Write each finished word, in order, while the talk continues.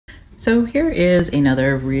So here is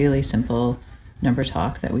another really simple number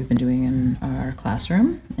talk that we've been doing in our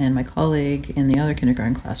classroom, and my colleague in the other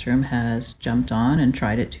kindergarten classroom has jumped on and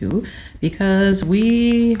tried it too, because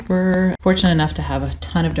we were fortunate enough to have a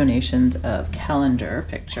ton of donations of calendar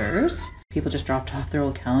pictures. People just dropped off their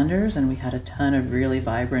old calendars, and we had a ton of really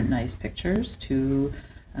vibrant, nice pictures to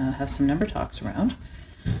have some number talks around.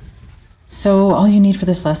 So all you need for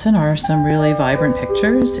this lesson are some really vibrant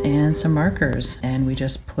pictures and some markers, and we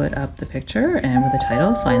just put up the picture and with the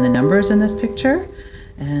title, find the numbers in this picture,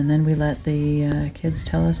 and then we let the kids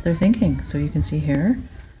tell us their thinking. So you can see here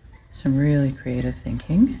some really creative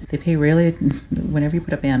thinking. They pay really, whenever you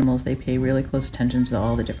put up animals, they pay really close attention to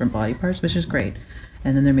all the different body parts, which is great.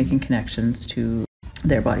 And then they're making connections to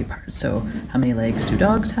their body parts. So how many legs do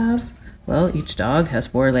dogs have? Well, each dog has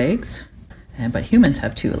 4 legs. But humans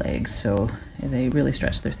have 2 legs, so they really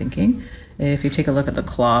stretch their thinking. If you take a look at the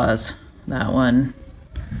claws, that one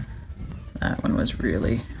was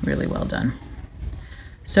really, really well done.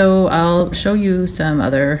 So I'll show you some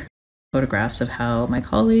other photographs of how my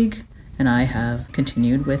colleague and I have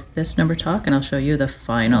continued with this number talk, and I'll show you the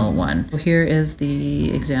final one. Here is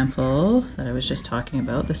the example that I was just talking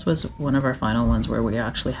about. This was one of our final ones where we're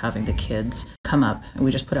actually having the kids come up, and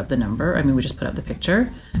we just put up the number, we just put up the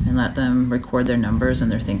picture and let them record their numbers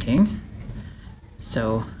and their thinking.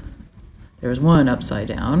 So there was one upside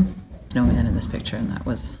down snowman in this picture, and that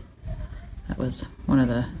was one of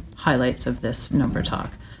the highlights of this number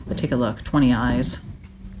talk. But take a look, 20 eyes.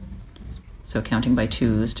 So counting by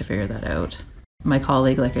 2s to figure that out. My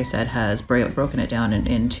colleague, like I said, has broken it down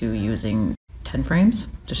into using 10 frames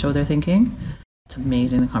to show their thinking. It's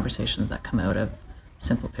amazing the conversations that come out of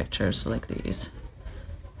simple pictures like these.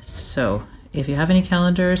 So if you have any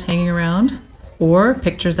calendars hanging around or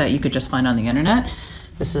pictures that you could just find on the internet,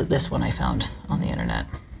 this one I found on the internet.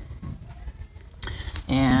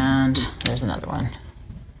 And there's another one.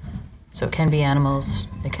 So it can be animals,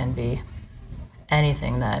 it can be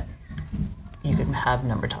anything that you can have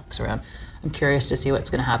number talks around. I'm curious to see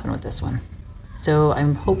what's going to happen with this one. So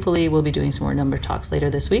hopefully we'll be doing some more number talks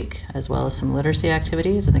later this week, as well as some literacy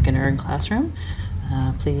activities in the kindergarten classroom.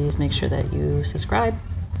 Please make sure that you subscribe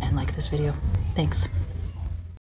and like this video. Thanks.